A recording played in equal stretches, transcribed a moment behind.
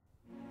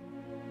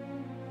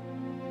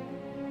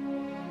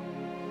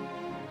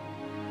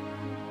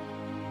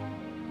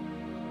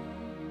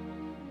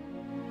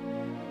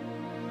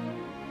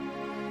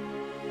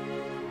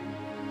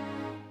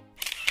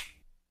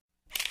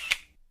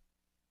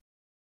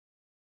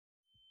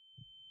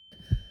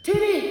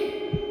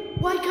Timmy,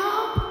 wake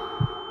up!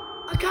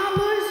 I can't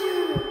lose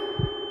you!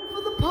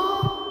 For the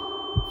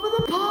pod! For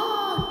the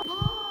pod!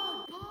 Pod!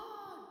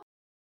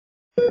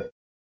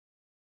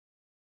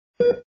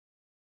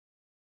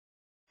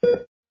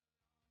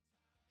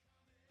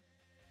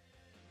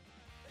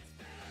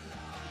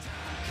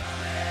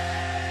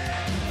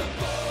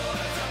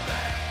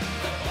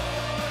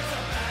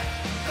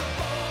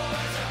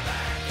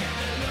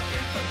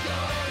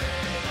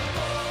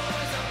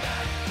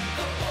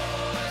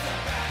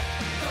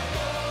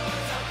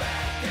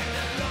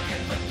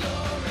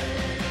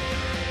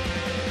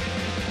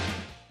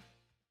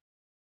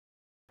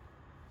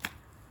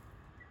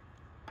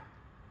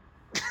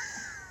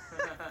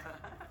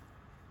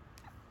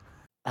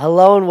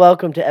 Hello and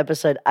welcome to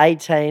episode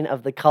 18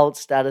 of the Cult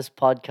Status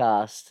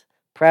Podcast,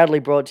 proudly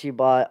brought to you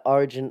by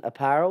Origin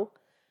Apparel.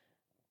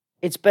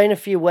 It's been a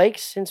few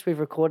weeks since we've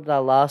recorded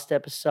our last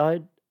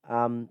episode,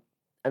 and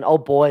oh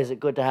boy, is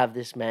it good to have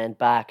this man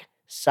back,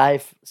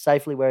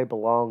 safely where he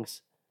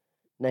belongs,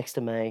 next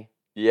to me.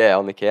 Yeah,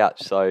 on the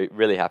couch. So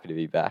really happy to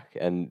be back,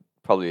 and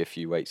probably a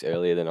few weeks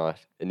earlier than I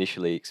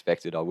initially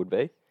expected I would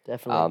be.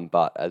 Definitely,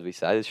 But as we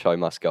say, the show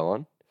must go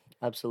on.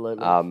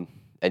 absolutely.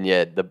 And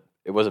yeah,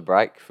 it was a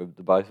break for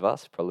the both of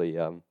us. Probably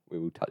we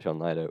will touch on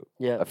later.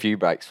 Yeah. A few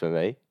breaks for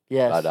me.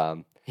 Yes. But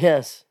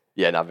Yes.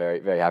 yeah, no, very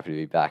very happy to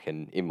be back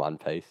and in one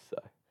piece.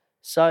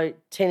 So,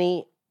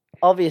 Tinny,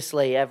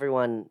 obviously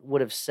everyone would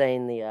have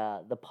seen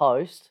the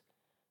post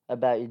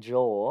about your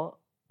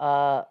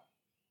jaw.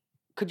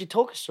 Could you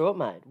talk us through it,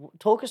 mate?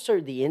 Talk us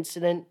through the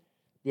incident,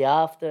 the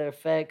after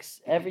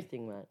effects,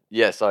 everything, mate.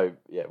 Yeah, so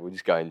yeah, we'll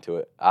just go into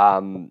it.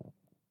 So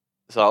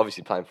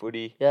obviously playing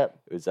footy. Yep.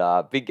 It was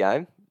a big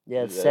game.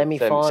 Yeah, It was a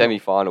semi-final.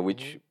 Semi-final,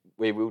 which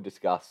we will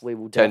discuss. We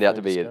will Turned out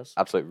to definitely be an discuss.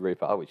 absolute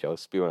ripper, which I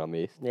was spewing on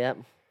missed. Yep.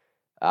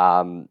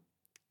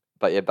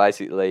 But yeah,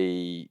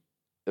 basically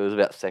it was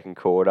about second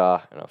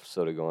quarter, and I've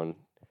sort of gone,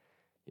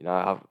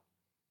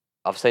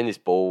 I've seen this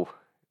ball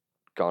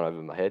going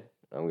over my head.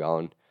 And I'm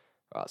going,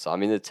 right. So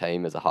I'm in the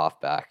team as a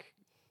halfback.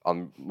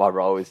 My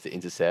role is to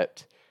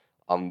intercept.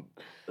 I'm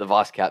the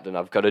vice captain.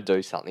 I've got to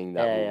do something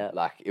that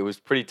will, it was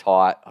pretty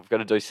tight. I've got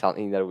to do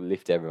something that will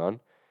lift everyone.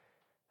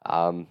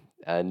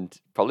 And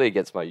probably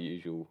against my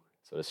usual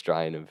sort of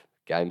strain of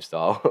game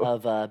style.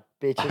 Of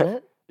bitching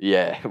it.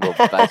 Yeah, well,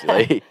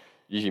 basically,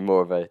 usually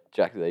more of a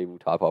Jack the Evil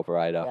type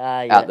operator,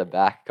 out the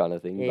back kind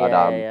of thing. Yeah,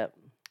 But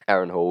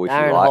Aaron Hall, if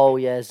Aaron you like. Hall,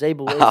 yeah.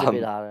 Zeeble is a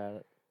bit harder at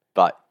it.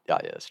 But yeah,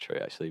 that's true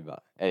actually.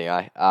 But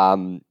anyway,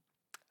 and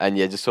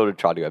yeah, just sort of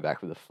tried to go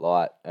back with the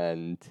flight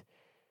and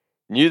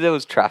knew there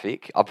was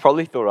traffic. I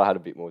probably thought I had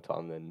a bit more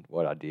time than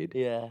what I did.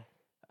 Yeah.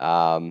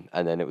 And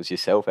then it was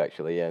yourself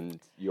actually and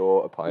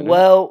your opponent.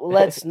 Well,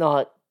 let's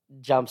not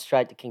jump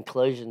straight to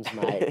conclusions,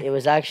 mate. It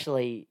was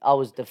actually, I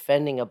was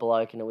defending a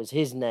bloke and it was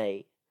his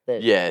knee.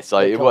 Yeah, so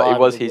it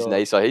was his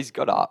knee. So he's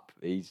got up.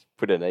 He's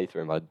put a knee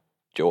through my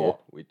jaw,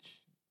 which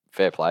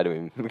fair play to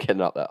him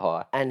getting up that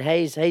high. And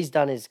he's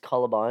done his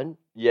collarbone.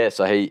 Yeah,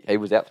 so he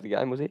was out for the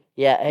game, was he?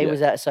 Yeah, he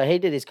was out. So he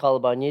did his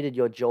collarbone, you did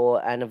your jaw,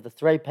 and of the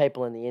three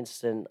people in the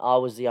incident, I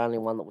was the only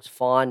one that was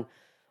fine.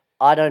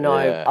 I don't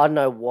know. Yeah. I don't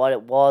know what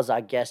it was.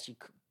 I guess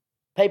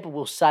people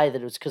will say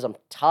that it was because I'm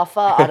tougher.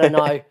 I don't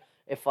know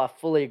if I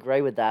fully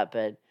agree with that,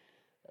 but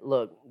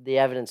look, the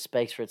evidence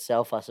speaks for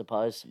itself, I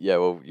suppose. Yeah,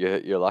 well,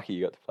 you're lucky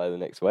you got to play the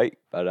next week,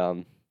 but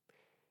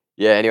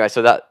yeah. Anyway,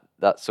 so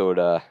that sort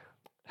of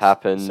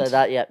happened. So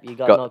that you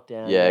got knocked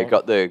down. Yeah,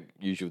 got the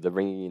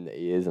ringing in the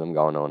ears, and I'm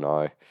going, oh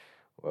no,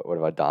 what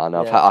have I done?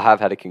 Yeah. I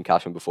have had a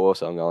concussion before,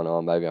 so I'm going,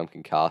 oh maybe I'm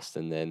concussed,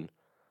 and then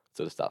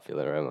sort of start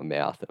feeling around my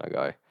mouth, and I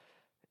go,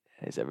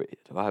 do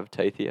I have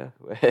teeth here?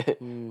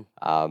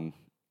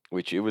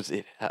 Which it was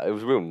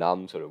real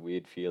numb, sort of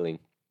weird feeling,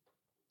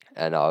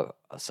 and I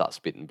start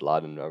spitting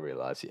blood, and I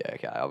realised,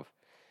 okay, I've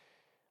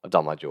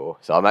done my jaw.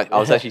 So I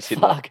was actually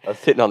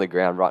sitting on the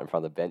ground right in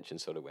front of the bench, and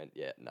sort of went,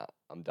 no,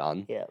 I'm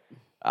done. Yeah.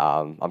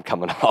 I'm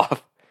coming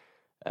off,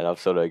 and I've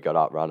sort of got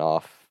up, run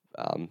off,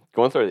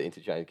 going through the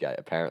interchange gate.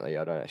 Apparently,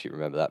 I don't actually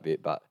remember that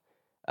bit, but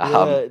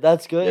yeah,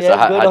 that's good. so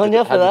Yeah, good on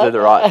you for that. Had to do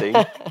the right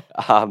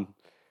thing.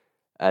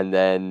 And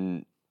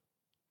then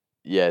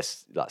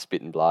yes, like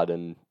spitting blood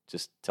and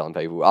just telling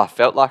people. I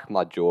felt like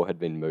my jaw had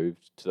been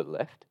moved to the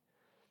left,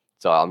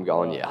 so I'm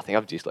going. I think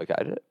I've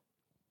dislocated it.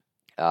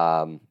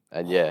 And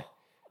yeah.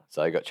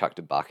 So I got chucked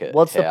a bucket.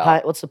 What's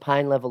the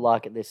pain level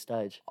like at this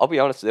stage? I'll be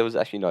honest, there was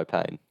actually no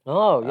pain.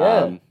 Oh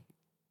yeah. And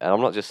I'm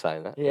not just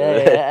saying that.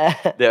 Yeah.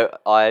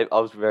 I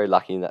was very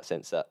lucky in that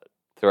sense that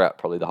throughout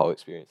probably the whole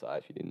experience I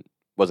actually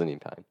wasn't in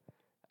pain.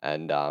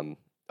 And I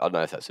don't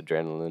know if that's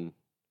adrenaline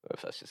or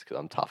if that's just because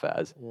I'm tough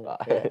as.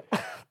 But,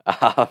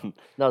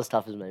 not as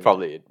tough as me.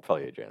 Probably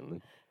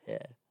adrenaline.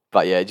 Yeah.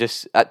 But yeah,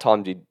 just at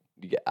times you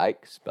get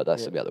aches, but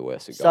that's about the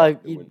worst. So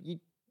you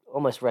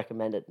almost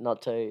recommend it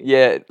not to.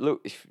 Yeah,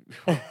 look, if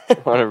you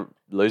want to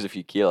lose a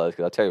few kilos,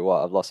 because I tell you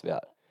what, I've lost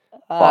about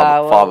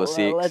five or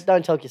six. Well,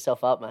 don't talk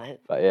yourself up, mate.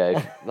 But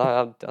yeah,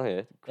 I'm telling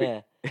you,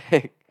 quick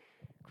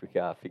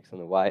fix on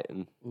the weight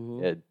and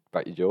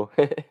break your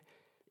jaw.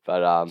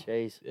 But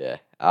jeez. yeah.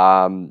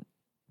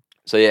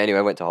 So yeah,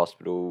 anyway, went to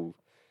hospital,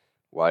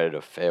 waited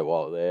a fair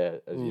while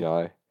there, as you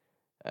know,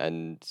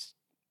 and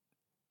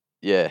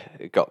yeah,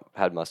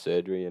 had my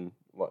surgery and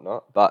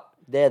whatnot. But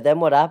Yeah, then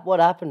what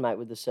happened, mate,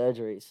 with the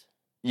surgeries?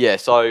 yeah,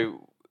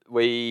 so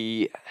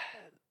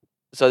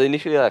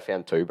initially they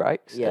found 2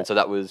 breaks, Yeah. and so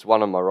that was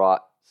one on my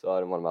right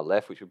side and one on my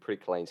left, which were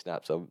pretty clean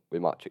snaps. So we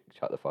might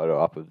chuck the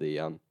photo up of the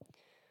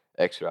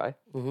X-ray.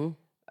 Mm-hmm.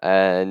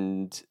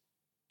 And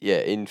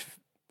yeah,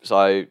 so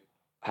I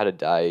had a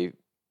day.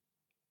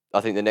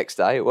 I think the next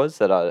day it was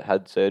that I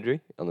had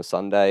surgery on the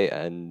Sunday,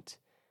 and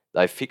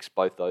they fixed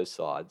both those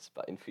sides.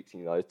 But in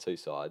fixing those 2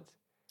 sides,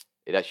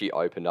 it actually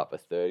opened up a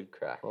 3rd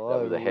crack. Oh,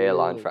 that was a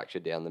hairline really? fracture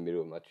down the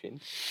middle of my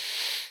chin,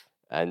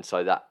 and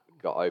so that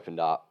got opened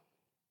up.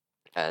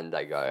 And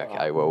they go,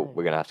 okay, well,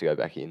 we're gonna have to go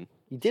back in.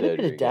 You did a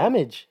bit of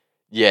damage.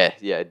 Yeah,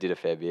 it did a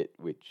fair bit.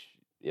 Which,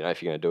 you know,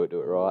 if you're gonna do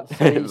it right.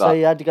 So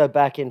you had to go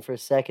back in for a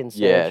second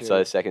surgery. Yeah,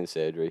 so second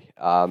surgery.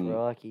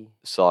 Crikey.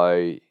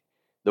 So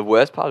the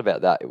worst part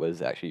about that, it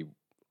was actually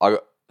I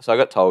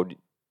got told,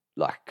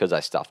 like, because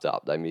they stuffed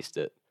up, they missed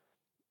it.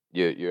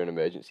 You're an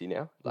emergency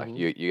now. Like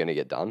you're gonna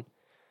get done.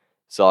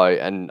 So,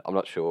 and I'm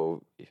not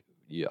sure if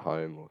you at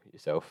home or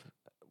yourself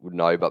would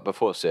know, but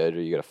before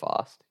surgery you got to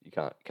fast. You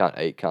can't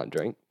eat, can't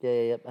drink.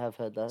 Yeah, I've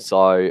heard that.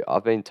 So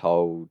I've been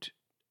told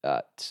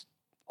that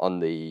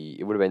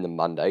it would have been the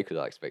Monday because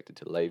I expected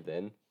to leave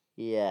then.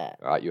 Yeah.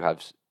 Right, you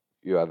have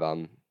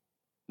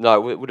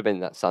no, it would have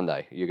been that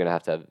Sunday. You're gonna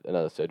have to have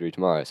another surgery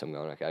tomorrow. So I'm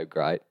going, okay,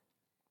 great.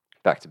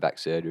 Back to back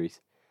surgeries.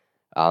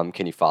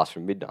 Can you fast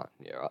from midnight?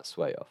 Yeah, right,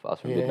 sweet. I'll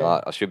fast from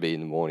midnight. I should be in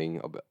the morning.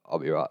 I'll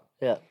be right.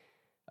 Yeah.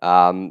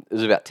 It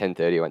was about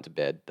 10:30. I went to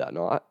bed that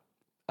night.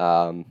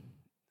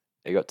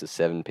 It got to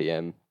 7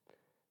 p.m.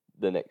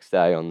 the next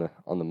day on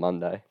the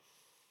Monday.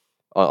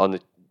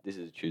 This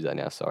is Tuesday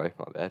now. Sorry,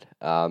 my bad.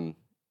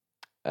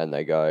 And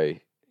they go,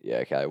 yeah,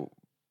 okay,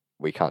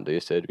 we can't do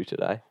your surgery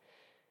today.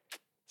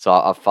 So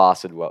I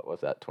fasted. What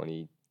was that?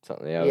 20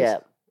 something hours.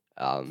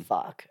 Yeah.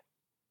 Fuck.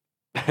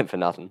 For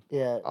nothing.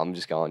 Yeah. I'm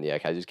just going, yeah,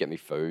 okay, just get me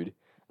food.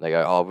 And they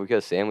go, oh, we've got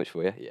a sandwich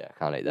for you. Yeah, I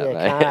can't eat that,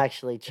 mate. Can't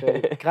actually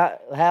chew.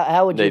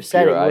 How would you have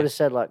said it? You would have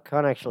said, like,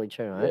 can't actually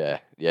chew,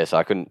 right? Yeah, so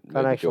I couldn't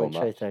Can't actually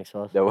much. chew, thanks,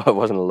 boss. There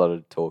wasn't a lot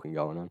of talking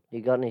going on.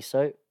 You got any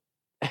soup?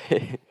 Got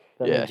Yeah.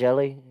 any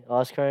jelly?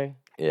 Ice cream?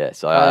 Yeah,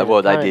 so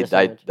Can't eat a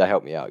sandwich. they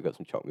helped me out. Got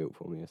some chopped milk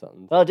for me or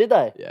something. Oh, did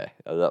they? Yeah,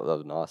 that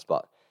was nice.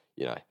 But,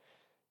 you know,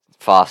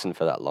 fasting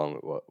for that long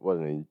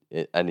wasn't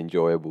an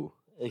enjoyable.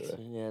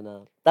 Yeah,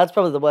 no. That's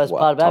probably the worst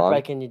part about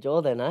breaking your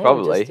jaw then, eh?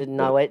 Probably. Just didn't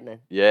know eating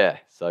it. Yeah,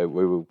 so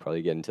we will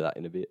probably get into that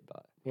in a bit.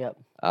 But Yep.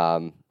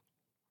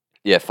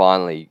 yeah,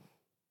 finally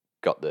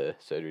got the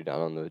surgery done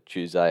on the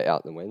Tuesday,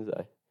 out on the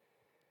Wednesday.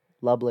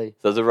 Lovely.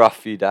 So it was a rough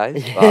few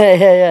days. But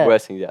yeah.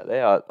 worst things out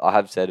there. I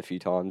have said a few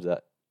times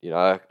that, you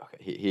know,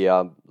 here,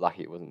 I'm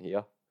lucky it wasn't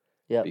here.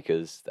 Yeah.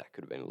 Because that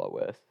could have been a lot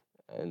worse.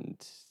 And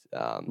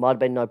might have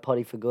been no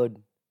potty for good.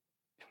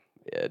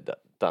 Yeah,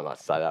 don't like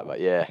to say that,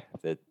 but yeah,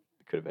 that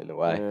could have been the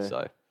way. Yeah.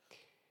 So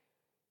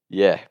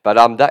yeah,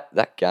 but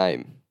that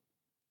game.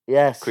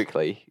 Yes.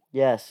 Quickly.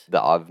 Yes.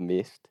 That I've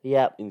missed.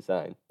 Yep.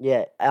 Insane.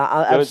 Yeah,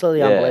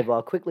 absolutely unbelievable.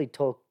 I'll quickly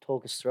talk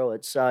us through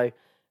it. So,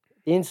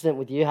 the incident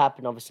with you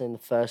happened obviously in the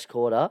first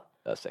quarter.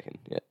 Second,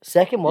 yeah.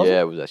 Second, was it?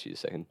 Yeah, it was actually the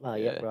second. Oh,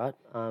 yeah, right.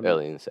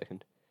 Early in the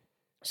second.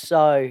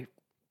 So,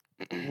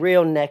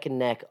 real neck and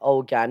neck,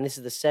 old game. This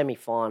is the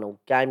semi-final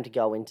game to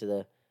go into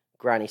the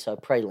granny, so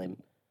prelim,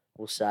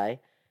 we'll say.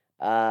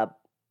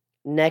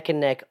 Neck and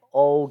neck,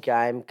 all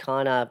game.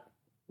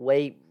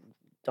 We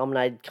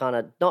dominated,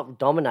 not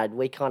dominated,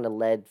 we kind of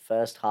led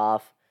first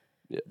half.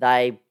 Yeah.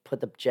 They put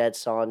the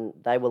Jets on.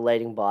 They were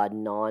leading by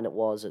 9, it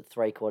was, at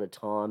three-quarter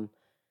time.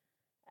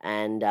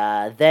 And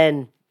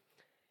then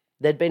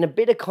there'd been a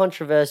bit of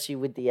controversy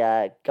with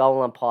the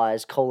goal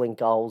umpires calling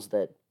goals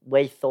that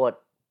we thought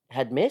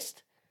had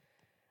missed.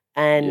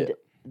 And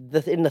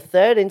in the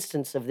third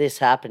instance of this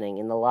happening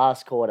in the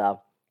last quarter,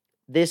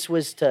 this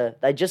was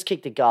they just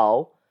kicked a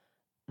goal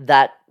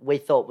that we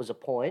thought was a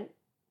point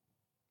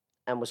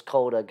and was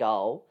called a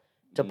goal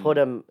to put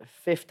them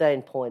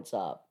 15 points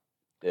up.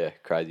 Yeah,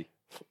 crazy.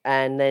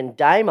 And then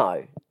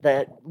Damo,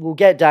 we'll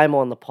get Damo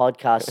on the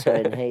podcast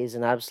soon. He's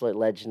an absolute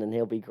legend and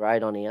he'll be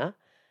great on here.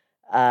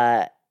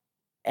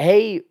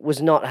 He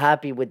was not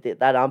happy with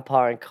that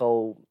umpiring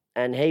call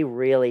and he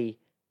really,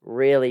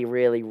 really,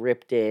 really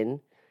ripped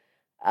in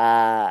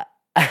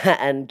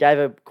and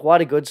gave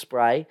quite a good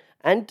spray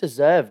and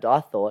deserved, I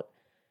thought.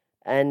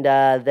 And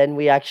then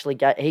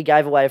he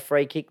gave away a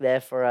free kick there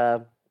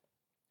for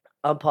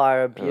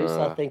umpire abuse,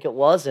 I think it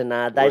was, and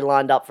they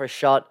lined up for a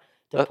shot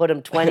to put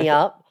him 20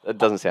 up. That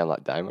doesn't sound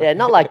like Damo. Yeah,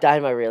 not like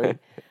Damo, really.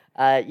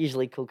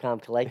 Usually cool, calm,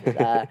 collected.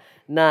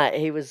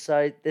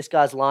 This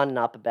guy's lining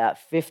up about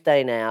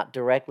 15 out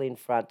directly in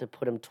front to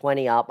put him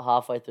 20 up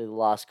halfway through the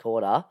last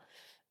quarter,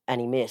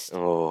 and he missed.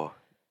 Oh.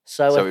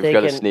 So we're thinking,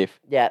 got a sniff.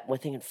 Yeah, we're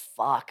thinking,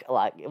 fuck,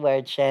 like, we're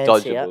a chance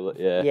Dodge here. a bullet,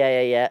 yeah.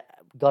 Yeah.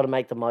 Got to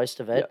make the most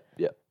of it.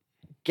 Yep.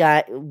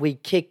 We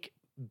kick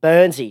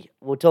Burnsy.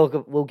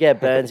 We'll get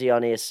Burnsy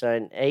on here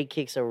soon. He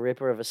kicks a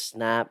ripper of a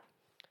snap.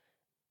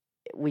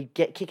 we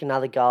kick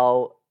another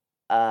goal,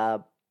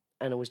 and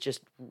it was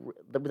just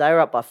they were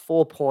up by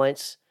 4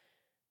 points,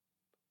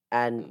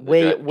 and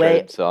we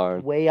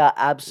are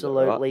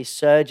absolutely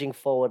surging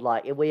forward.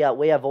 Like we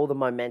have all the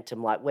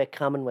momentum. Like we're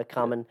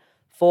coming.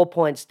 4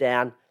 points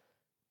down.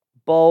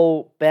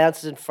 Ball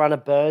bounces in front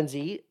of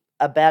Burnsy,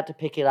 about to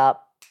pick it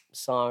up.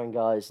 Siren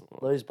goes,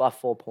 lose by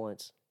 4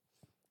 points.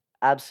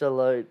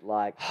 Absolute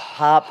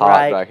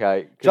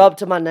heartbreak. Drop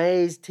to my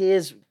knees,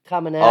 tears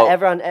coming out.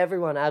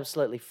 Everyone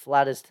absolutely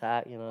flat as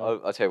tack.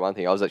 I'll tell you one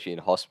thing. I was actually in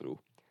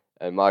hospital,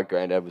 and my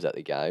granddad was at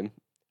the game,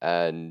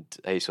 and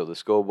he saw the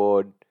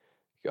scoreboard.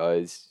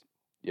 Goes,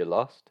 "You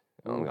lost."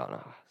 And I'm going,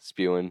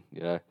 spewing,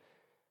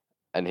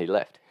 and he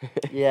left.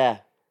 Yeah.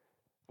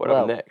 What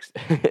happened next?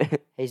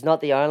 He's not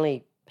the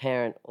only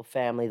parent or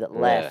family that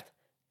left.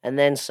 And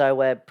then so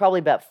we're probably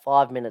about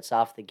 5 minutes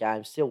after the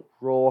game, still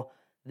raw.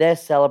 They're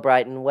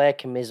celebrating, we're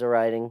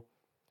commiserating,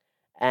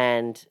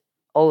 and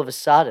all of a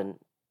sudden,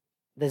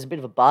 there's a bit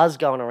of a buzz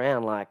going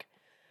around. Like,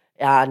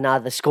 no,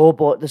 the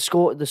scoreboard is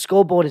wrong.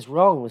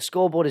 The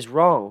scoreboard is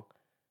wrong.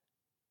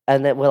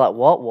 And then we're like,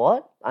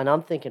 what? And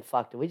I'm thinking,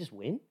 fuck, did we just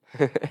win?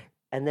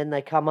 And then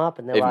they come up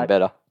and they're even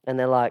better. And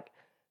they're like,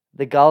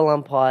 the goal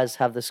umpires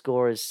have the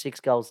score as 6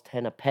 goals,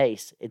 10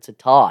 apiece. It's a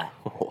tie.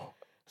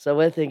 So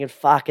we're thinking,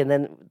 fuck. And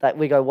then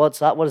we go,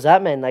 what's up? What does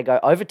that mean? They go,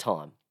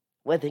 overtime.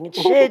 We're thinking,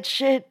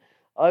 shit,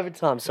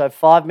 overtime. So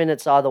 5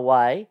 minutes either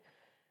way.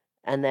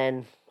 And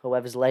then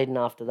whoever's leading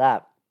after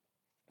that.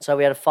 So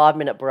we had a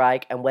 5-minute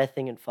break and we're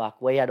thinking, fuck,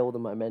 we had all the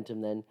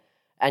momentum then.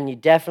 And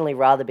you'd definitely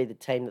rather be the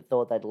team that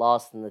thought they'd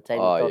lost than the team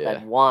that thought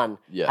they'd won.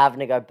 Yeah. Having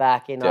to go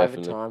back in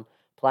overtime,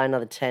 play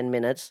another 10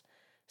 minutes.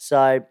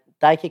 So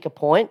they kick a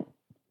point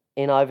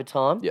in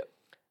overtime. Yep.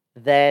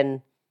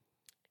 Then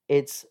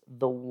it's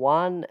the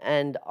one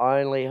and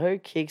only. Who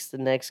kicks the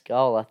next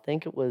goal? I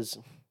think it was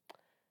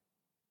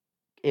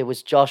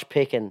Josh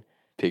Picken.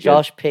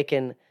 Josh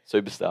Picken.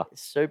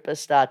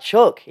 Superstar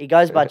Chook. He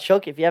goes by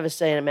Chook. If you ever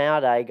seen him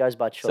out, he goes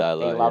by Chook.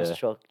 He loves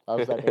Chook.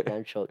 Loves that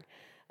nickname Chook.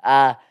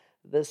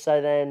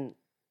 So then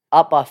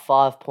up by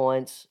 5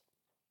 points.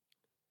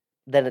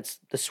 Then it's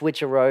the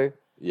switcheroo.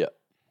 Yeah.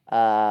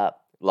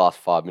 Last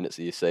 5 minutes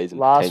of your season.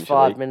 Last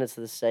 5 minutes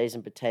of the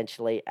season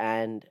potentially,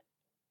 and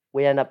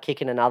we end up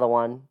kicking another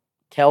one.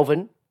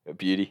 Kelvin. A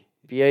beauty.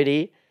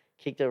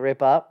 Kicked a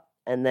rip up,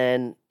 and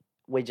then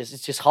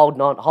it's just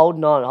holding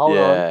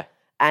on.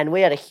 And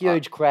we had a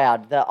huge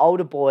crowd. The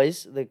older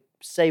boys, the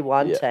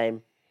C1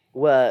 team,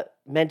 were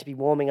meant to be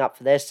warming up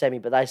for their semi,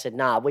 but they said,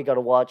 nah, we got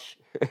to watch.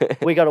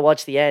 We got to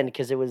watch the end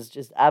because it was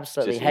just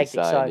absolutely hectic.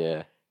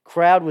 Insane,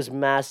 crowd was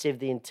massive.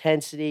 The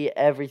intensity,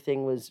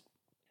 everything was...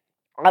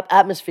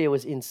 Atmosphere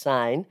was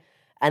insane.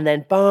 And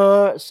then,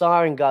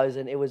 siren goes,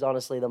 and it was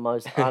honestly the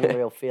most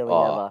unreal feeling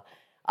ever.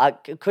 I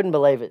couldn't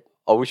believe it.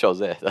 I wish I was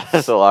there.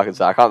 That's all I can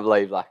say. I can't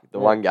believe the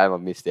one game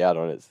I've missed out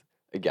on is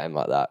a game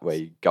like that where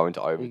you go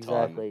into overtime.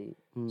 Exactly.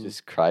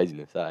 Just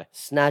craziness, eh?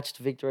 Snatched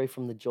victory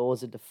from the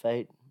jaws of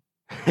defeat.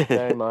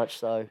 Very much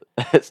so.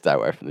 Stay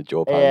away from the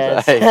jaw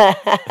puns,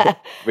 eh?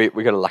 we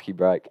got a lucky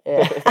break.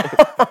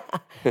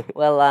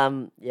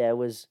 Well, it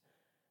was...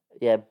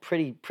 Yeah,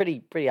 pretty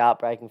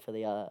heartbreaking for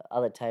the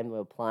other team we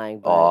were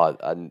playing. But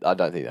I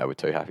don't think they were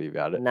too happy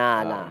about it.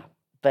 Nah.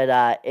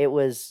 But it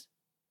was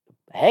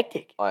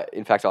hectic.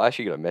 In fact, I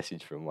actually got a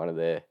message from one of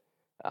their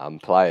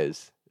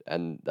players,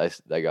 and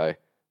they go,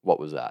 "What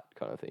was that?"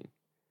 kind of thing.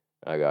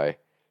 And I go,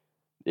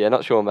 "Yeah,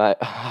 not sure, mate.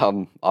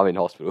 I'm in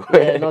hospital."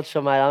 Yeah, not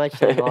sure, mate. I'm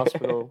actually in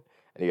hospital.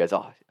 And he goes,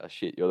 "Oh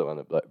shit, you're the one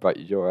that broke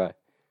your jaw, eh?"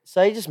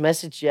 So he just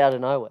messaged you out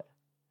of nowhere.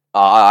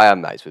 I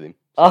am mates with him.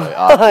 So,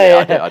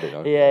 I do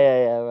know.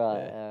 Yeah,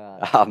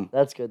 right.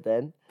 That's good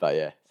then. But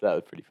yeah, so that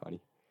was pretty funny.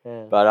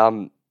 Yeah. But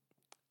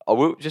I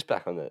will just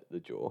back on the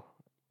jaw.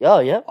 Oh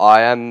yeah.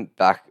 I am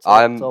back.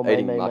 I'm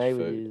eating mush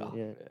food.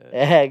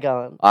 Yeah,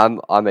 go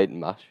on. I'm eating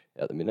mush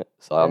at the minute,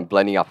 so I'm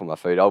blending up on my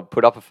food. I'll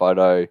put up a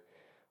photo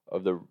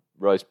of the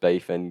roast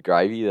beef and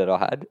gravy that I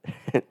had.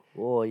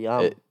 Oh,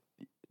 yum.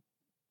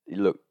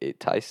 It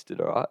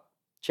tasted alright.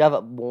 Did you have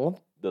it warm?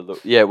 The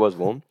look, yeah, it was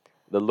warm.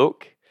 The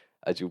look,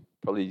 as you'll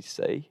probably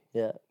see,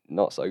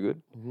 not so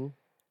good.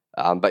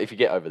 Mm-hmm. But if you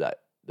get over that,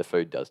 the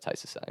food does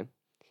taste the same.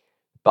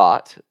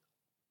 But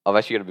I've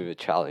actually got a bit of a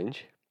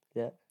challenge.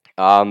 Yeah.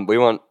 We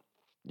want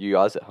you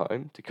guys at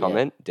home to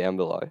comment down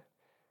below.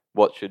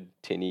 What should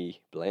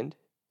Tinny blend?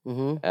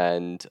 Mm-hmm.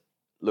 And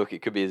look,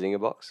 it could be a zinger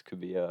box, could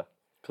be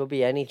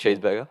anything.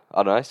 Cheeseburger.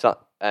 I don't know.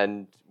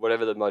 And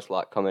whatever the most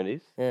liked comment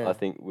is, I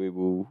think we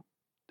will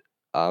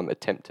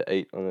attempt to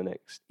eat on the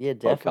next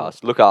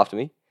podcast. Look after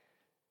me.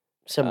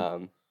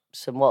 Some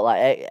what,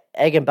 like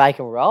egg and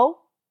bacon roll?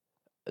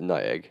 No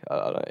egg. I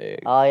don't eat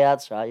egg. Oh yeah,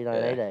 that's right. You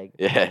don't eat egg.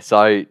 Yeah.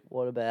 So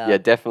what about? Yeah,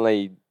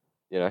 definitely.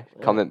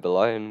 Comment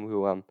below and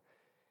we'll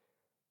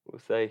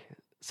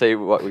see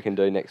what we can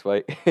do next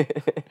week. I'm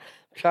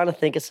trying to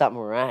think of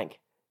something rank.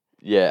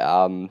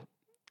 Yeah.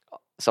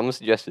 Someone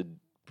suggested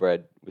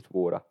bread with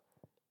water.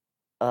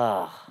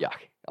 Ugh. Yuck.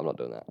 I'm not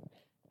doing that.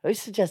 Who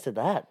suggested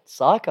that?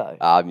 Psycho.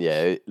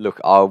 Yeah.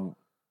 Look, I'm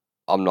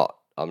not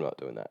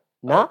doing that.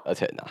 Nah. I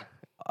said nah.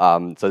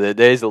 So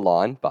there's a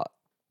line, but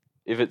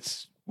if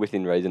it's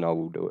within reason, I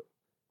will do it.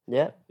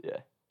 Yeah. Yeah.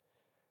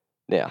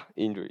 Now,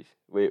 injuries.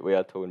 We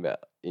are talking about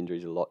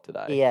injuries a lot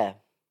today. Yeah.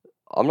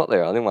 I'm not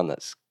the only one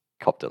that's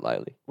copped it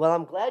lately. Well,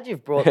 I'm glad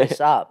you've brought this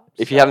up.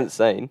 If you haven't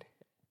seen.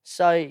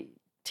 So,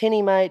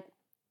 Tinny, mate,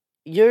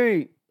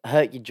 you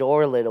hurt your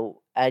jaw a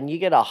little and you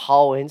get a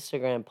whole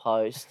Instagram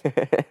post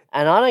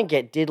and I don't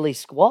get diddly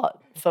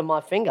squat for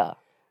my finger.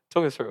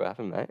 Talk us through what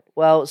happened, mate.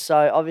 Well,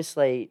 so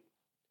obviously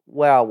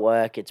where I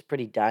work, it's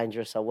pretty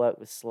dangerous. I work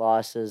with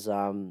slicers.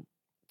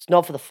 It's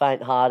not for the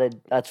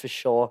faint-hearted, that's for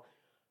sure.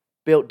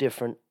 Built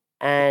different.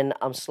 And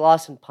I'm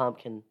slicing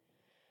pumpkin.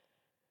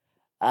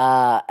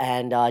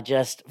 And I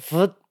just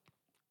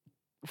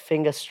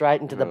finger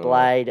straight into the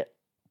blade.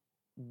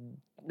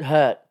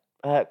 Hurt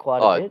quite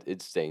a bit.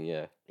 It's sting,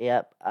 yeah.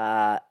 Yep.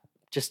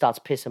 Just starts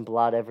pissing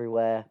blood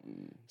everywhere.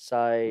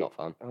 So not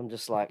fun. I'm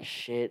just like,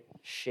 shit.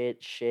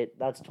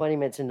 That's 20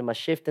 minutes into my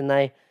shift and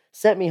they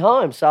sent me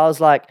home. So I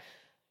was like,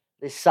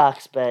 this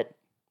sucks, but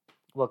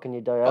what can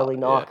you do? Early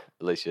knock. Yeah,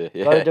 at least you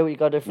gotta do what you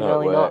gotta do for an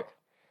early knock.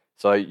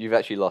 So you've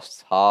actually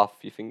lost half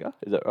your finger,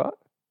 is that right?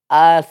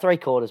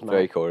 3/4,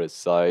 mate. 3/4.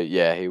 So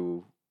yeah, he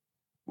will.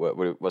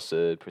 What's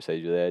the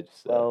procedure there?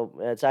 Just, well,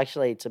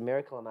 it's a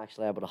miracle I'm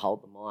actually able to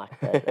hold the mic.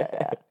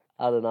 But,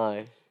 I don't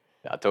know.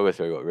 Talk us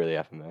through what really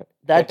happened, mate.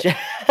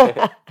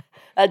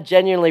 That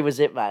genuinely was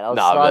it, mate.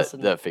 But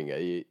the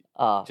finger,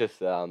 just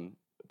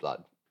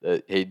blood.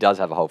 He does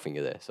have a whole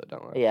finger there, so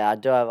don't worry. Yeah, I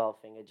do have a whole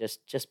finger,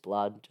 just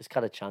blood. Just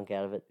cut a chunk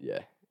out of it.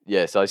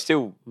 Yeah. So it's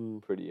still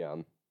pretty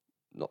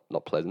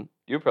not pleasant.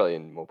 You're probably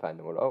in more pain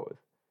than what I was.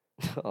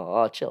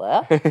 Oh, chill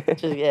out.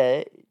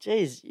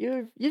 Geez,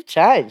 you've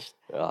changed.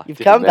 You've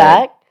come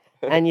back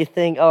and you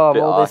think, I'm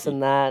all this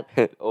and that.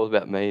 All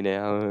about me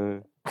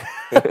now.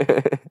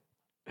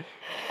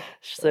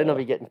 Soon I'll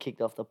be getting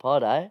kicked off the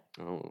pod, eh?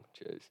 Oh,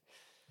 jeez.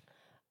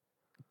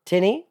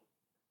 Tinny,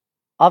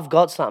 I've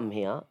got something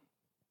here.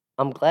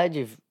 I'm glad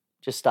you've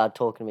just started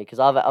talking to me because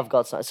I've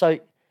got something. So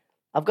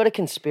I've got a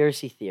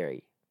conspiracy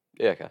theory.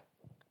 Yeah, okay.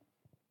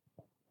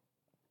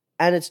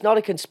 And it's not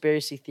a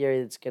conspiracy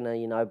theory that's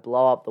gonna,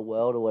 blow up the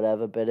world or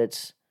whatever, but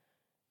it's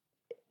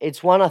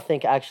one I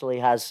think actually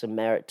has some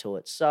merit to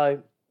it.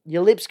 So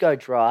your lips go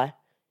dry,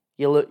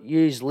 you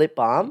use lip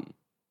balm.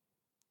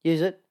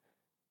 Use it.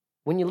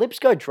 When your lips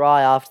go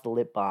dry after the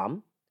lip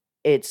balm,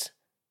 it's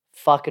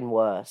fucking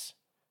worse.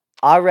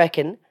 I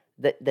reckon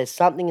that there's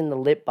something in the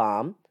lip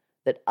balm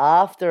that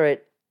after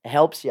it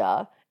helps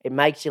you, it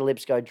makes your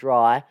lips go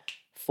dry,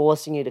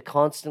 forcing you to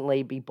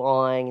constantly be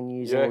buying and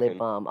using lip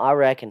balm. I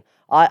reckon.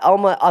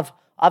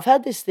 I've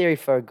had this theory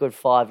for a good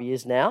 5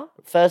 years now.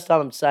 First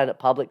time I'm saying it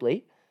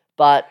publicly,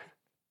 but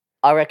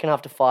I reckon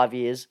after 5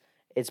 years,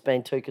 it's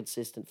been too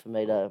consistent for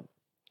me to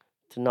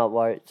not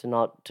worry, to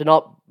not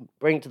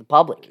bring it to the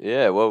public.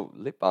 Yeah, well,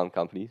 lip balm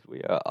companies,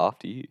 we are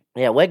after you.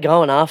 Yeah, we're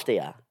going after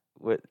you.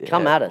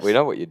 Come at us. We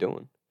know what you're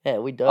doing. Yeah,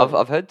 we do.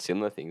 I've heard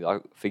similar things. I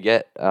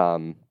forget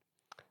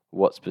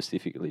what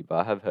specifically, but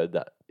I have heard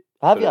that.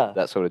 Have you?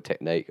 That sort of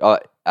technique. Oh,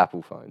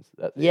 Apple phones.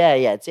 That's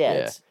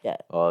it. Yeah.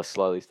 Oh,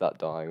 slowly start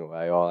dying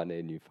away. Oh, I need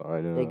a new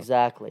phone.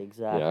 Exactly.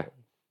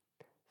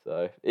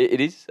 So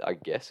it is, I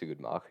guess, a good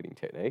marketing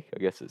technique. I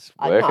guess it's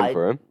working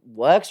for them.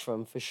 Works for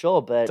them for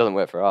sure, but it doesn't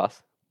work for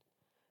us.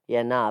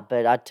 Yeah, nah.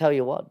 But I tell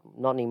you what,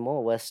 not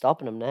anymore. We're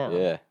stopping them now.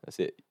 Yeah, that's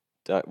it.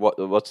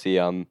 What's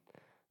the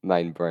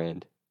main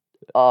brand?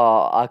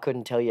 Oh, I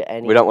couldn't tell you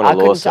any. We don't want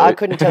a lawsuit. I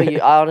couldn't tell you.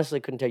 I honestly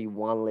couldn't tell you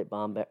one lip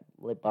balm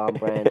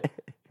brand.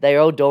 They're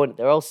all doing it.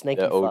 They're all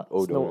sneaky,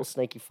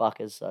 sneaky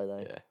fuckers. So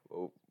they. Yeah.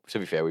 Well, to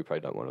be fair, we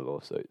probably don't want a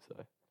lawsuit. So.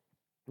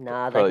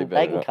 Nah,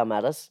 they can come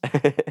at us.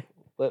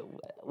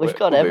 We've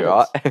got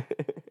evidence.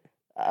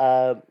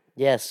 Right.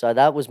 Yeah. So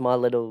that was my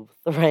little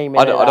 3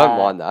 minute. I don't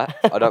mind that.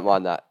 I don't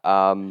mind that.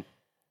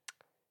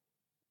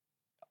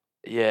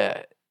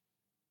 Yeah.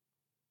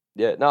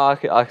 Yeah. No,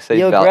 I see.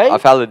 You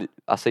agree?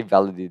 I see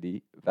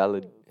validity.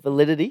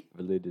 Validity.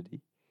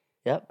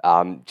 Yep.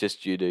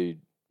 Just due to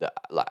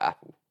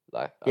Apple.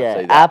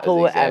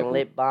 Apple and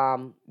lip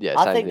balm. Yeah,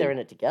 I think they're in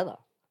it together.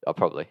 Oh,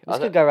 probably. This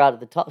could go right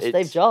at the top.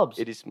 Steve Jobs.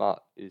 It is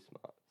smart.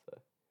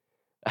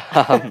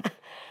 So.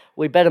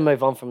 We better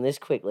move on from this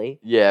quickly.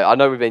 Yeah, I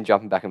know we've been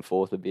jumping back and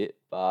forth a bit,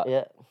 but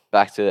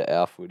back to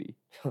our footy.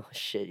 Oh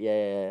shit!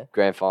 Yeah.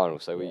 Grand final.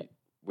 So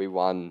we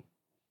won.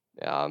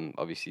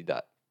 Obviously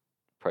that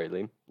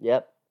prelim.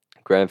 Yep.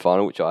 Grand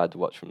final, which I had to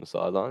watch from the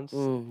sidelines.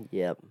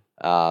 Yep.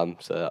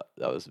 So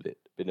that was a bit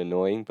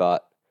annoying,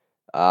 but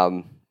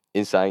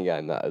insane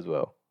game that as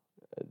well.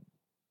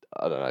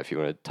 I don't know if you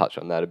want to touch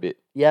on that a bit.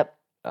 Yep.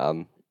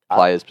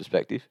 Players'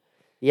 perspective.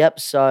 Yep.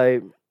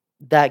 So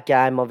that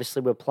game,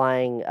 obviously, we're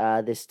playing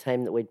this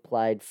team that we'd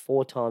played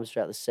 4 times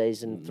throughout the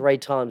season, 3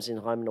 times in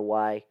home and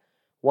away,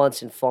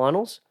 once in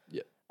finals.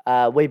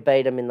 Yep. We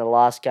beat them in the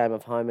last game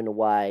of home and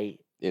away.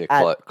 In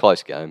a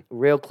close game.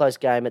 Real close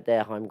game at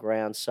their home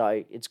ground.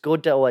 So it's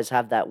good to always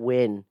have that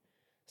win.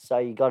 So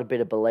you got a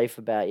bit of belief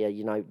about you.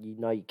 You know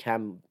you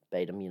can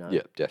beat them,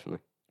 Yeah,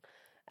 definitely.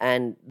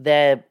 And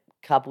they're a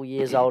couple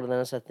years older than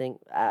us, I think.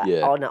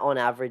 On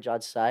average,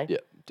 I'd say. Yeah.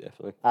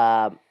 Definitely.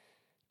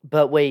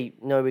 But we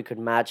knew we could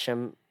match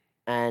them.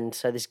 And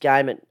so this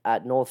game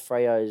at North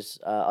Freo's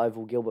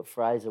Oval, Gilbert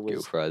Fraser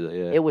Gil Fraser,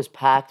 yeah. it was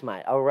packed,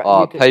 mate.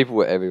 People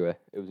were everywhere.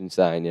 It was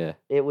insane, yeah.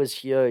 It was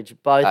huge.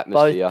 Both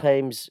Atmosphere.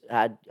 teams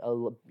had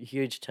a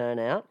huge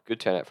turnout. Good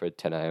turnout for a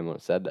 10 a.m. on a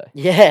Saturday.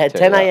 Yeah,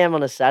 10 a.m.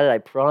 on a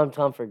Saturday, prime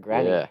time for a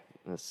granny.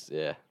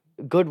 Yeah,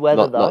 Good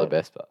weather though. Not the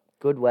best, but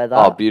good weather.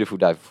 Oh, beautiful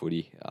day for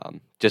footy.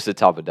 Just the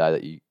type of day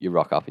that you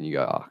rock up and you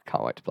go, oh, I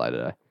can't wait to play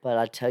today. But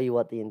I tell you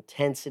what, the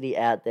intensity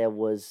out there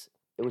was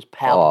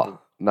palpable.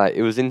 Oh, mate,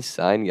 it was an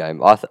insane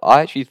game. I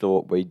actually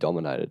thought we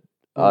dominated,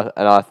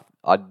 and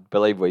I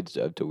believe we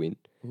deserved to win.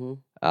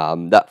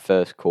 Mm-hmm. That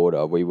first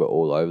quarter, we were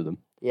all over them.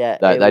 Yeah,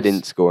 they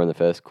didn't score in the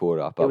first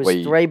quarter, but it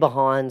was 3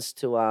 behinds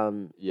to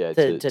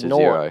to naught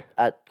 0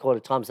 at quarter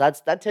time. So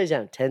that tells you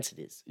how intense it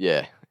is.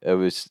 Yeah, it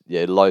was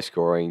low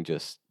scoring,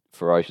 just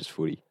ferocious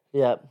footy.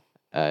 Yeah.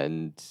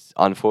 And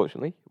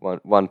unfortunately,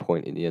 1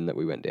 point in the end that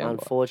we went down.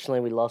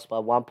 Unfortunately, we lost by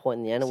 1 point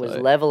in the end. It was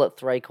level at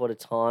 3/4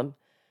 time.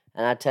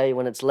 And I tell you,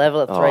 when it's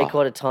level at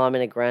 3/4 time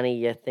in a granny,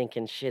 you're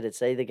thinking, shit,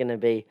 it's either going to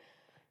be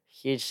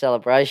huge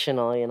celebration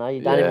or, you don't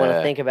even want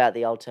to think about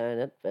the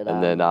alternate. But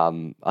and then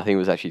I think it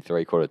was actually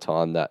 3/4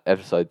 time that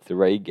episode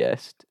 3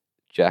 guest,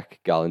 Jack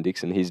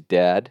Garland-Dixon, his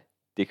dad,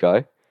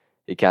 Dicko,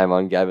 he came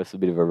on and gave us a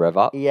bit of a rev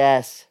up.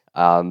 Yes.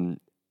 And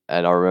I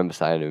remember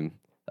saying to him,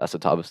 that's the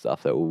type of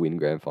stuff that will win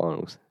grand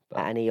finals. But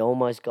and he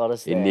almost got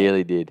us there. He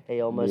nearly did. He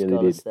almost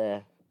got us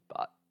there.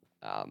 But,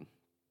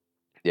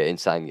 yeah,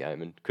 insane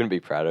game. And couldn't be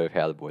prouder of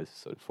how the boys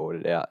sort of fought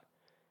it out.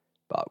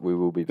 But we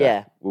will be back.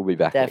 Yeah, we'll be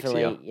back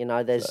definitely. Next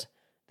year. There's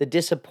the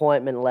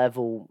disappointment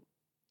level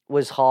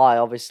was high,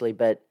 obviously,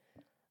 but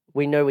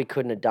we knew we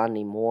couldn't have done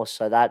any more.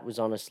 So that was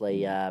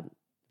honestly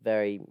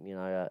very,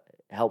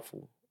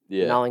 helpful.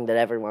 Yeah. Knowing that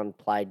everyone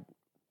played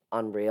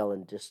unreal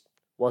and just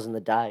wasn't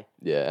the day.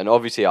 Yeah, and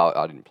obviously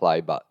I didn't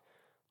play, but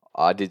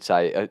I did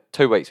say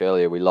 2 weeks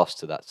earlier we lost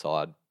to that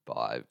side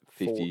by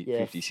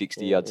 50,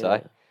 60, I'd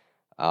say.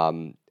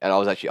 And I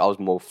was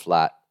more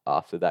flat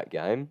after that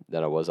game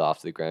than I was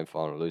after the grand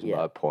final, losing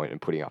by a point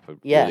and putting up a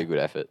really good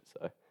effort.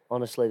 So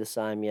honestly, the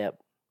same.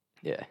 Yep.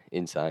 Yeah,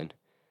 insane.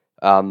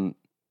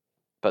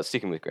 But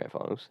sticking with grand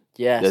finals,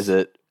 there's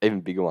an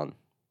even bigger one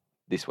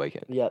this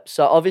weekend. Yep.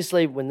 So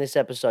obviously, when this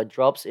episode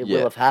drops, it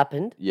will have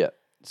happened. Yeah.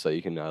 So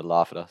you can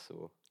laugh at us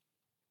or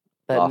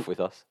laugh with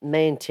us.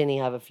 Me and Tinny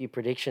have a few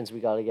predictions we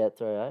got to get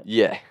through, right?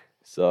 Yeah.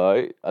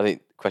 So I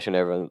think question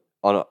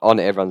on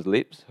everyone's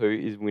lips: who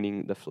is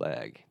winning the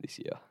flag this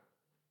year?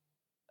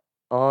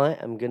 I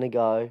am gonna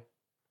go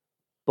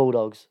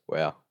Bulldogs.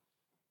 Wow.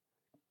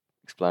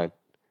 Explain.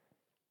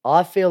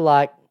 I feel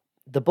like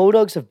the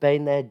Bulldogs have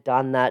been there,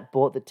 done that,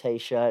 bought the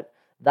T-shirt.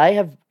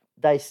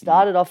 They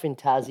started off in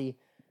Tassie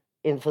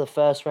for the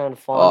first round of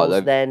finals.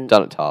 They've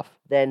done it tough.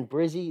 Then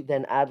Brizzy,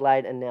 then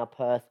Adelaide, and now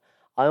Perth.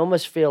 I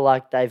almost feel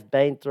like they've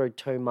been through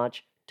too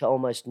much to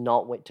almost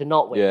not win.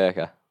 Yeah,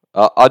 okay.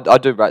 I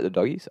do rate the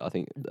Doggies. I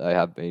think they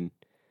have been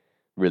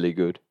really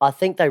good. I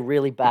think they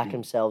really back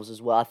themselves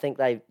as well. I think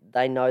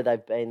they know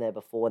they've been there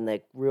before and they're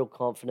real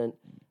confident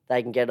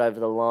they can get over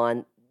the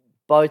line.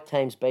 Both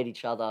teams beat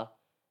each other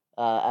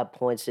at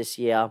points this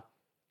year.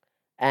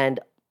 And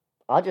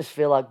I just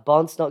feel like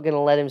Bont's not going to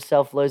let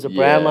himself lose a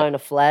Brownlow and a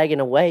flag in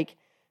a week.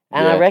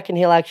 And I reckon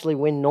he'll actually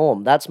win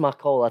Norm. That's my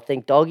call. I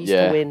think Doggies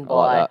to win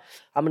by...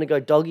 I'm going to go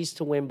Doggies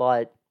to win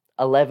by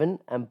 11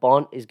 and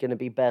Bont is going to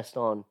be best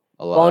on.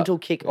 Bont will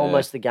kick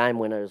almost the game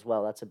winner as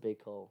well. That's a big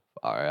call.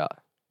 All right.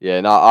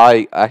 Yeah, no,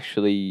 I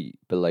actually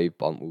believe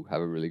Bont will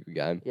have a really good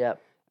game. Yeah.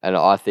 And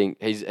I think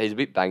he's a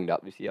bit banged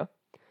up this year.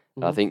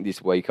 Mm-hmm. I think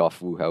this week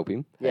off will help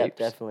him. Yeah,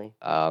 definitely.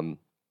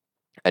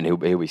 And he'll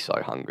be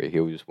so hungry.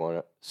 He'll just want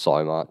it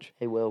so much.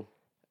 He will.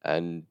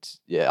 And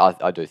yeah,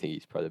 I do think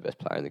he's probably the best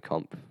player in the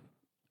comp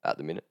at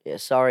the minute. Yeah,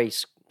 sorry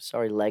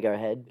Lego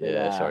head.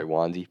 But, sorry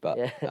Winesy.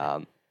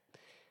 But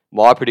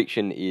my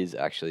prediction is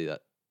actually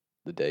that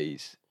the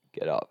D's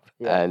get up.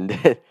 Yeah. And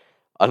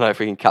I don't know if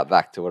we can cut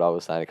back to what I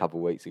was saying a couple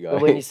of weeks ago.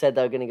 But when you said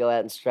they were going to go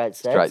out in straight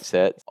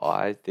sets.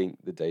 I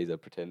think the D's are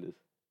pretenders.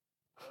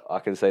 I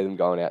can see them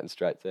going out in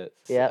straight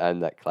sets. Yeah.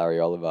 And that Clary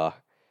Oliver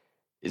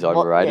is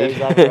overrated.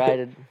 Yeah, he's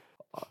overrated.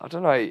 I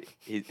don't know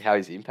how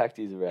his impact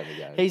is around the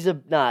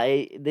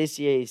game. This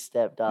year he's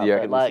stepped up.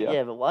 But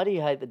but why do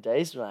you hate the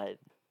D's, mate?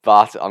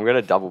 But I'm going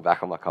to double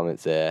back on my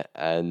comments there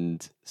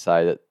and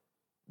say that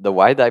the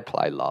way they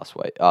played last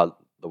week, the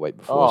week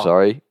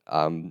before,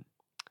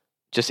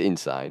 just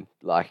insane.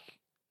 Like,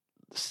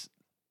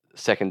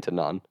 second to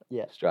none.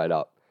 Yeah. Straight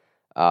up.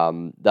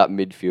 That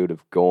midfield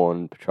of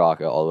Gawn,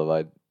 Petrarca,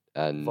 Oliver,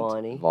 and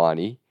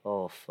Viney.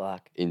 Oh,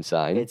 fuck.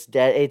 Insane.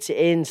 It's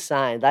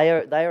insane. They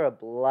are a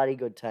bloody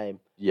good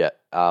team. Yeah.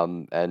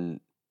 And,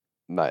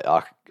 mate,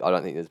 I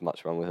don't think there's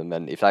much wrong with them.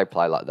 And if they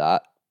play like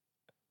that,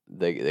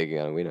 they're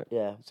going to win it.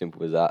 Yeah.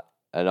 Simple as that.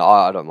 And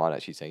I don't mind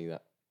actually saying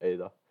that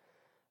either.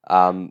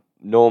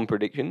 Norm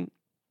prediction.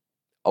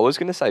 I was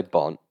going to say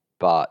Bont,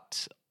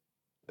 but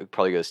I'm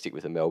probably going to stick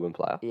with a Melbourne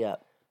player. Yeah.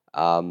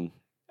 And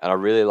I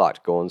really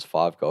liked Gawn's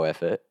 5-goal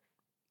effort.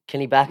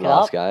 Can he back it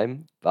up? Last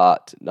game.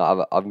 But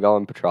no, I'm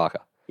going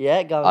Petrarca.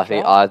 Yeah, going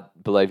I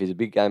believe he's a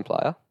big game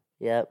player,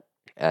 Yep.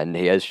 and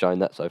he has shown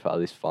that so far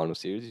this final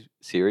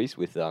series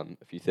with a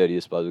few 30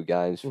 disposal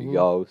games, a few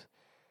goals.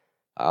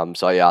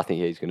 So yeah, I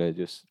think he's going to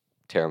just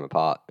tear them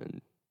apart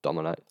and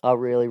dominate. I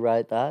really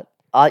rate that.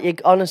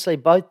 Honestly,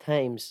 both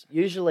teams.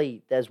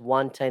 Usually, there's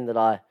one team that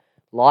I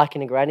like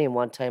in a granny and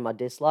one team I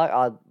dislike.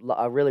 I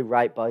really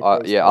rate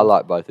both. These I teams.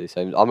 like both these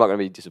teams. I'm not going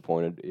to be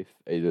disappointed if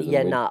either of them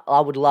win. Nah. I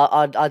would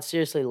love. I'd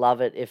seriously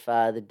love it if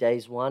the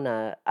D's won.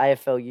 AFL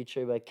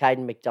YouTuber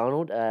Caden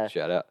McDonald.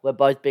 Shout out. We're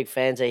both big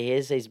fans of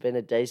his. He's been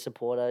a D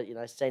supporter.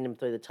 Seen him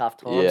through the tough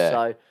times. Yeah.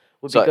 So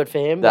would be good for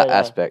him. That but,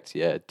 aspect,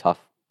 yeah, tough.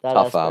 that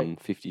Tough.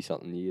 aspect.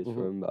 50-something years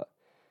for him,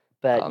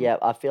 but yeah,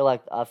 I've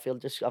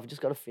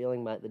just got a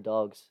feeling, mate. The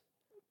Dogs.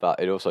 But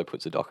it also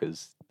puts the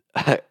Dockers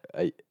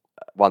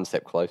one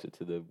step closer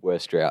to the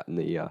worst drought in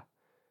the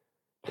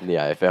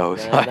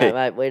AFL. No,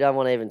 mate, we don't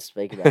want to even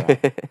speak about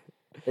that.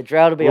 The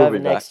drought will be over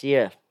next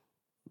year.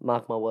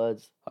 Mark my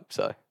words. Hope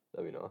so.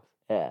 That'd be nice.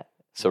 Yeah.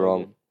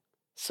 Sarong.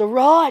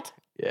 Right.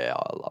 Yeah,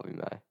 I love him,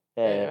 mate.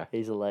 Yeah,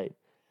 he's elite.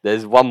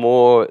 There's one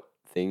more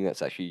thing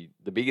that's actually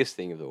the biggest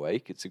thing of the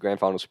week. It's the grand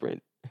final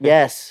sprint.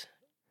 Yes,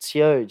 it's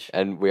huge.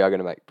 And we are going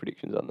to make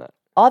predictions on that.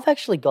 I've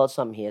actually got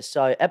something here.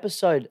 So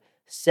episode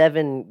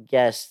 7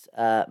 guest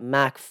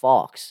Mac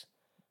Fox.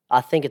 I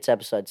think it's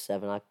episode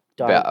 7. I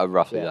don't About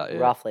roughly that. Yeah.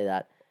 Roughly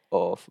that.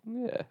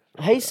 Yeah.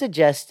 He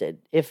suggested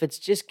if it's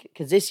just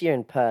because this year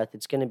in Perth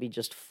it's going to be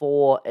just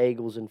 4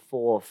 Eagles and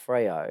 4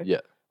 Freo.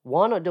 Yeah.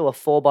 Why not do a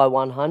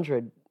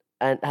 4x100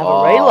 and have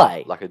a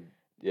relay? I like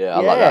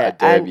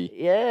that, a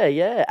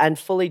derby. And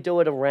fully do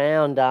it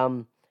around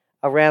the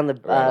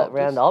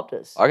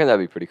Optus. I reckon that'd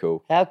be pretty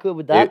cool. How good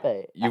would that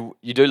be? You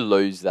do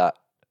lose that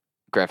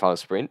grand final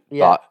sprint,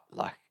 but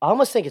I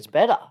almost think it's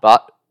better.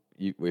 But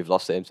we've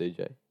lost the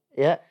MCG.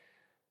 Yeah.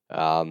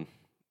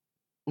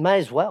 May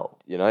as well.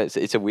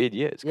 It's a weird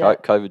year. It's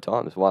COVID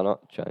times. Why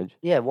not change?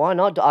 Yeah, why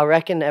not? I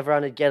reckon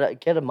everyone would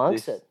get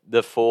amongst it.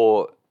 The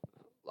 4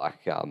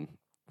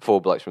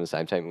 blokes from the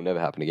same team will never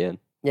happen again.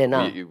 Yeah,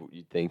 no.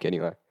 You'd think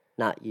anyway.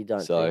 No, you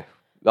don't. So,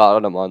 no, I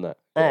don't mind that.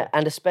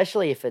 And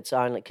especially if it's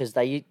only because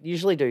they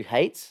usually do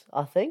heats,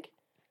 I think.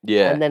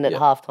 Yeah. And then at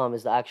halftime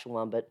is the actual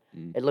one, but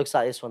it looks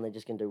like this one they're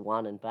just gonna do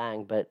one and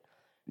bang. But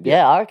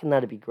I reckon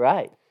that'd be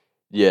great.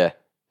 Yeah.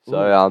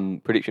 So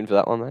prediction for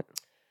that one, mate?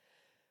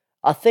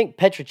 I think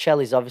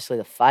Petruccelli's obviously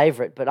the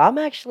favourite, but I'm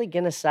actually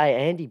gonna say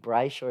Andy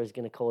Brayshaw is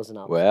gonna cause an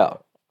upset.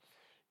 Wow.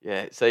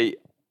 Yeah. See,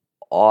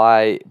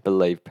 I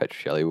believe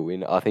Petruccelli will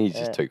win. I think he's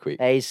just too quick.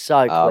 He's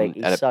so quick.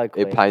 He's so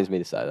quick. It pains me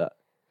to say that,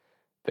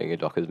 being a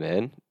Dockers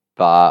man,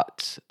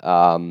 but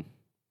I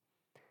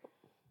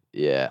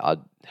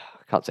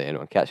can't see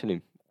anyone catching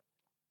him.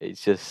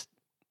 He's just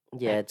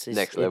it's his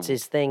next level. It's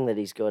his thing that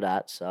he's good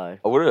at. So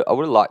I would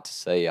have liked to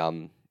see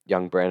young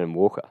Brandon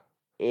Walker.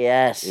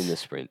 Yes. In the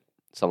sprint,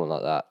 someone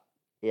like that.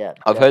 Yeah.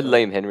 I've heard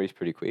Liam Henry's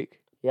pretty quick.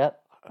 Yep.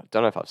 I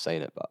don't know if I've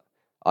seen it, but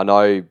I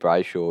know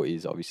Brayshaw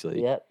is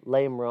obviously. Yep.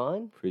 Liam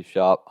Ryan. Pretty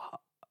sharp.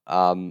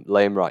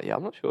 Liam Ryan. Yeah,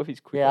 I'm not sure if he's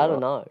quick. Yeah, I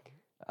don't know.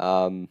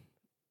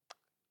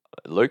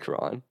 Luke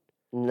Ryan.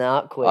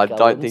 Not quick. I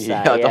don't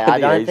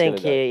think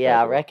he.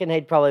 I reckon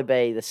he'd probably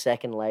be the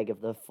second leg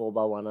of the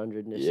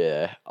 4x100.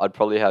 Yeah, I'd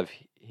probably have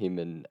him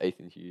and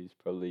Ethan Hughes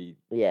probably.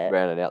 Yeah.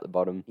 Rounding out the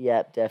bottom.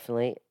 Yep,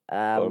 definitely.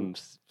 Bottom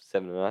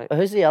 7 and 8.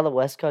 Who's the other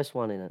West Coast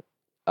one in it?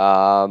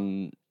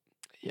 I'm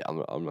not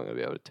going to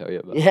be able to tell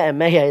you. But yeah,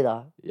 me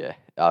either. Yeah,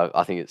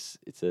 I think it's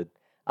a.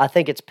 I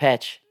think it's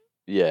Petch.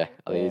 Yeah,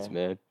 I think it's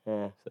man.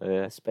 Yeah. So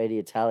yeah, a speedy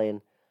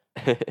Italian.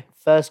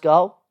 First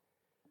goal.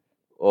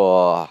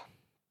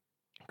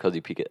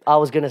 Cozzy Pickett. I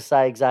was going to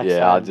say exactly.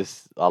 Yeah,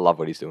 I love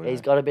what he's doing.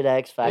 He's got a bit of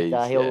X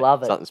factor. He'll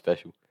love it. Something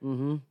special.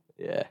 Mm-hmm.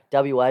 Yeah.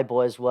 WA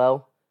boy as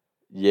well.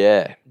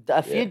 Yeah.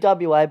 A few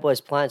WA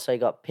boys playing. So you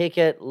got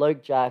Pickett,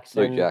 Luke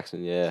Jackson.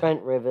 Yeah.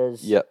 Trent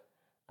Rivers. Yep.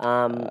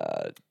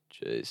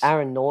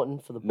 Aaron Norton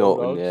for the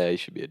Bulldogs. Norton, yeah, he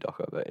should be a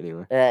Docker, but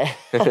anyway. Yeah.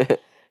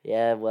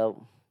 Yeah,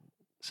 well.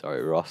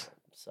 Sorry, Ross.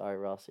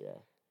 Yeah.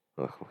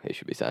 Oh, he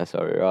should be saying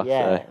sorry, Ross.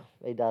 Yeah,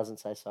 he doesn't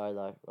say sorry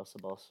though, Ross the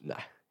boss. Nah,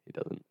 he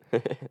doesn't.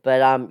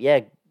 But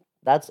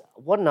that's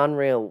what an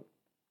unreal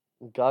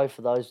go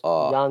for those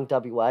young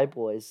WA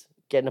boys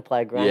getting to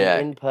play ground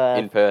in Perth.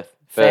 In Perth.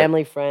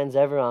 Family, friends,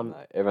 everyone.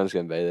 Mate, everyone's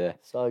going to be there.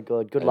 So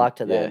good. Good luck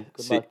to them.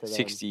 Good luck to them.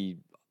 60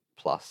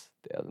 plus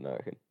thousand, I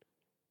reckon.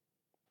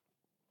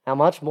 How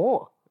much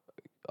more?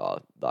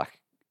 Like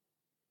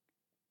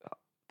a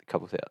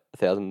couple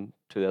thousand,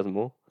 2,000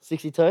 more.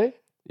 62?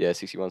 Yeah,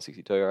 61,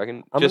 62, I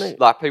reckon.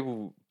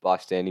 People buy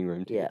standing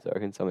room tickets, I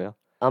reckon, somehow.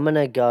 I'm going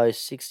to go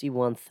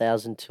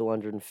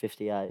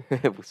 61,258.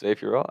 We'll see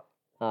if you're right.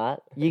 All right,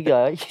 you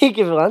go. You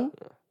give one.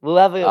 We'll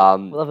have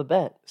a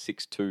bet.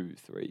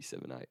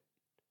 62378.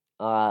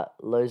 All right,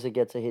 loser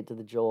gets a hit to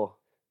the jaw.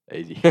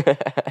 Easy.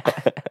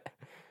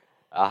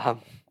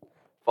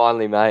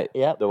 Finally, mate.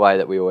 Yep. The way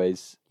that we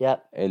always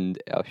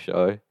end our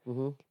show.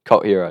 Mm-hmm.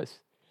 Cult heroes.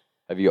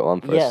 Have you got one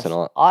for us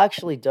tonight? I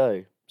actually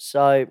do.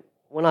 So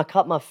when I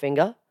cut my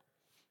finger,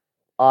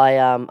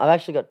 I've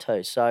actually got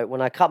 2. So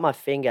when I cut my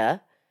finger,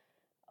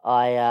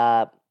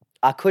 I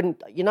I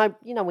couldn't.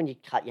 When you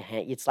cut your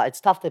hand,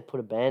 it's tough to put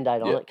a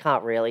band-aid on Yeah. it.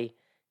 Can't really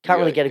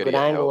gotta get a good get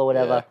angle help, or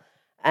whatever.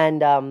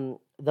 And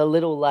the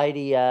little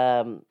lady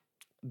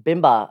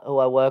Bimba, who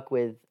I work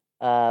with,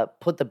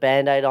 put the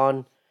Band-Aid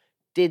on,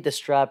 did the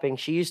strapping.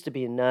 She used to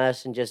be a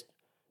nurse and just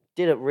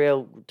did it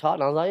real tight.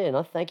 And I was like, yeah,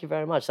 no, thank you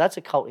very much. That's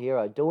a cult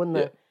hero doing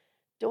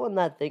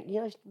that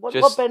thing. What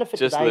benefit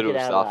do Just they little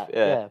get out stuff, of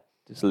that? yeah.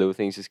 Just little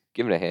things, just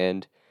giving a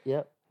hand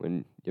Yep.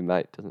 when your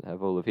mate doesn't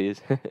have all of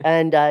his.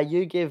 And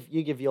you give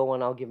your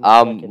one, I'll give him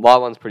a second. My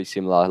one's pretty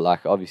similar.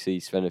 Like, obviously,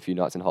 spent a few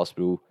nights in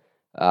hospital.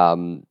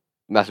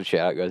 Massive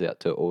shout out goes out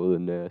to all the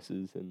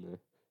nurses and the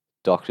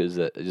doctors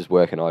that are just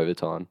working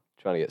overtime,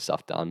 trying to get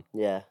stuff done.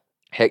 Yeah.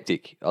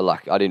 Hectic.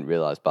 I didn't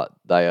realize, but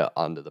they are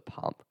under the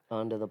pump.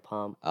 Under the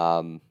pump.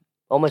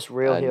 Almost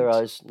real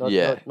heroes, not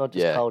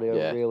just cold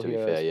heroes, real to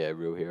heroes. be fair, yeah,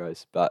 real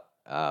heroes. But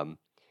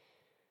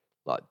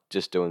like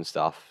just doing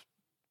stuff,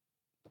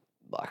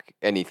 like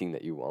anything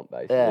that you want,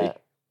 basically. Yeah.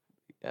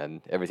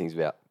 And everything's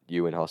about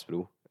you in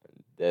hospital.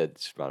 They're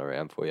just running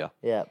around for you.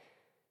 Yeah.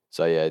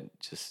 So yeah,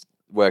 just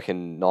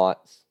working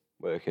nights,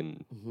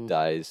 working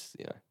days,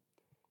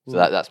 So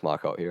that's my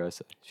cult hero.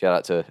 So shout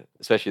out to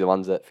especially the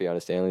ones that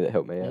Fiona Stanley that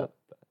helped me out.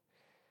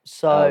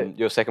 So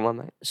your second one,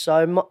 mate.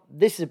 So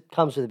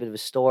comes with a bit of a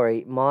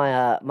story.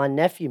 My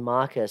nephew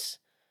Marcus,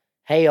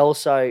 he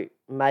also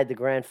made the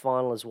grand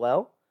final as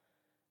well,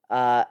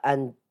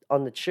 and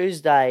on the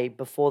Tuesday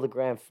before the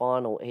grand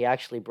final, he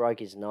actually broke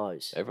his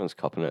nose. Everyone's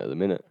copping it at the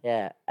minute.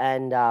 Yeah,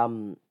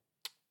 and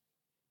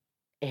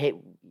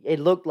it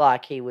looked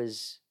like he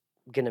was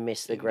gonna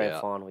miss the grand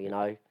final.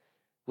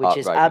 Which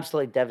is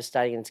absolutely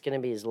devastating, and it's gonna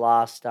be his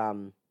last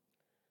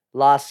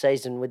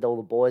season with all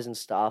the boys and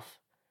stuff.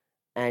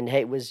 And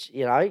he was,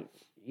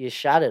 you're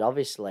shattered,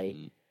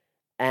 obviously.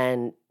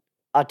 And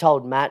I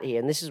told Matt here,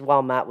 and this is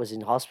while Matt was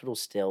in hospital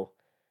still.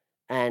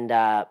 And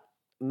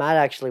Matt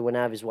actually went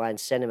out of his way and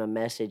sent him a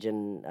message,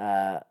 and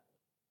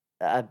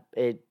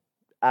it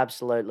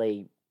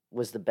absolutely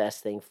was the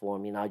best thing for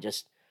him,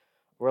 just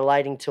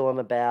relating to him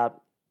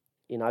about,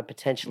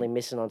 potentially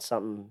missing on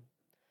something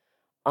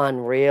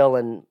unreal.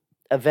 And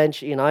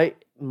eventually,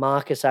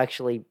 Marcus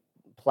actually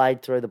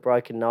played through the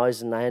broken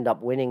nose and they end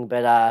up winning.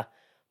 But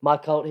my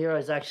cult hero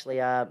is actually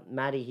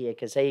Matty here,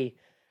 because he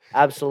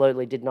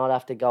absolutely did not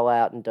have to go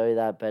out and do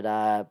that. But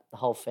the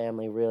whole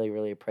family really,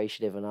 really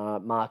appreciative,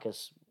 and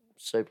Marcus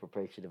super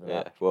appreciative of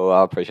that. Yeah, well,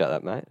 I appreciate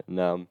that, mate.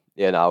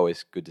 And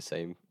always good to see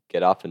him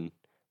get up and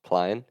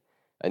playing.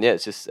 And yeah,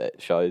 it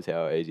shows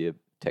how easy a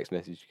text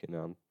message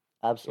can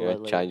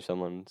absolutely change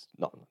someone's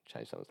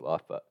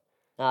life, but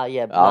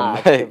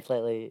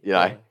completely.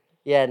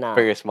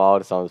 Bring a smile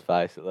to someone's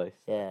face at least.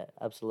 Yeah,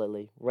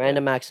 absolutely.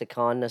 Random acts of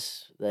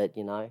kindness that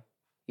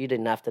you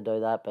didn't have to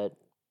do that, but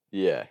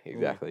yeah,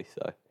 exactly.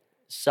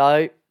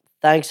 So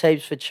thanks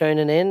heaps for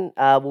tuning in.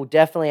 We'll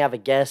definitely have a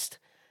guest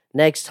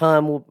next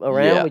time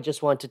around. Yeah. We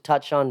just want to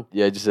touch on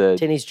just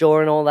Tinny's jaw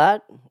and all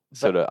that.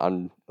 Sort of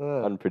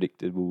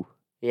unpredictable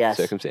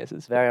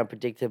circumstances. Very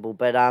unpredictable.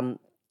 But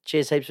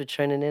cheers heaps for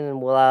tuning in,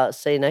 and we'll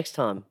see you next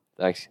time.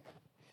 Thanks.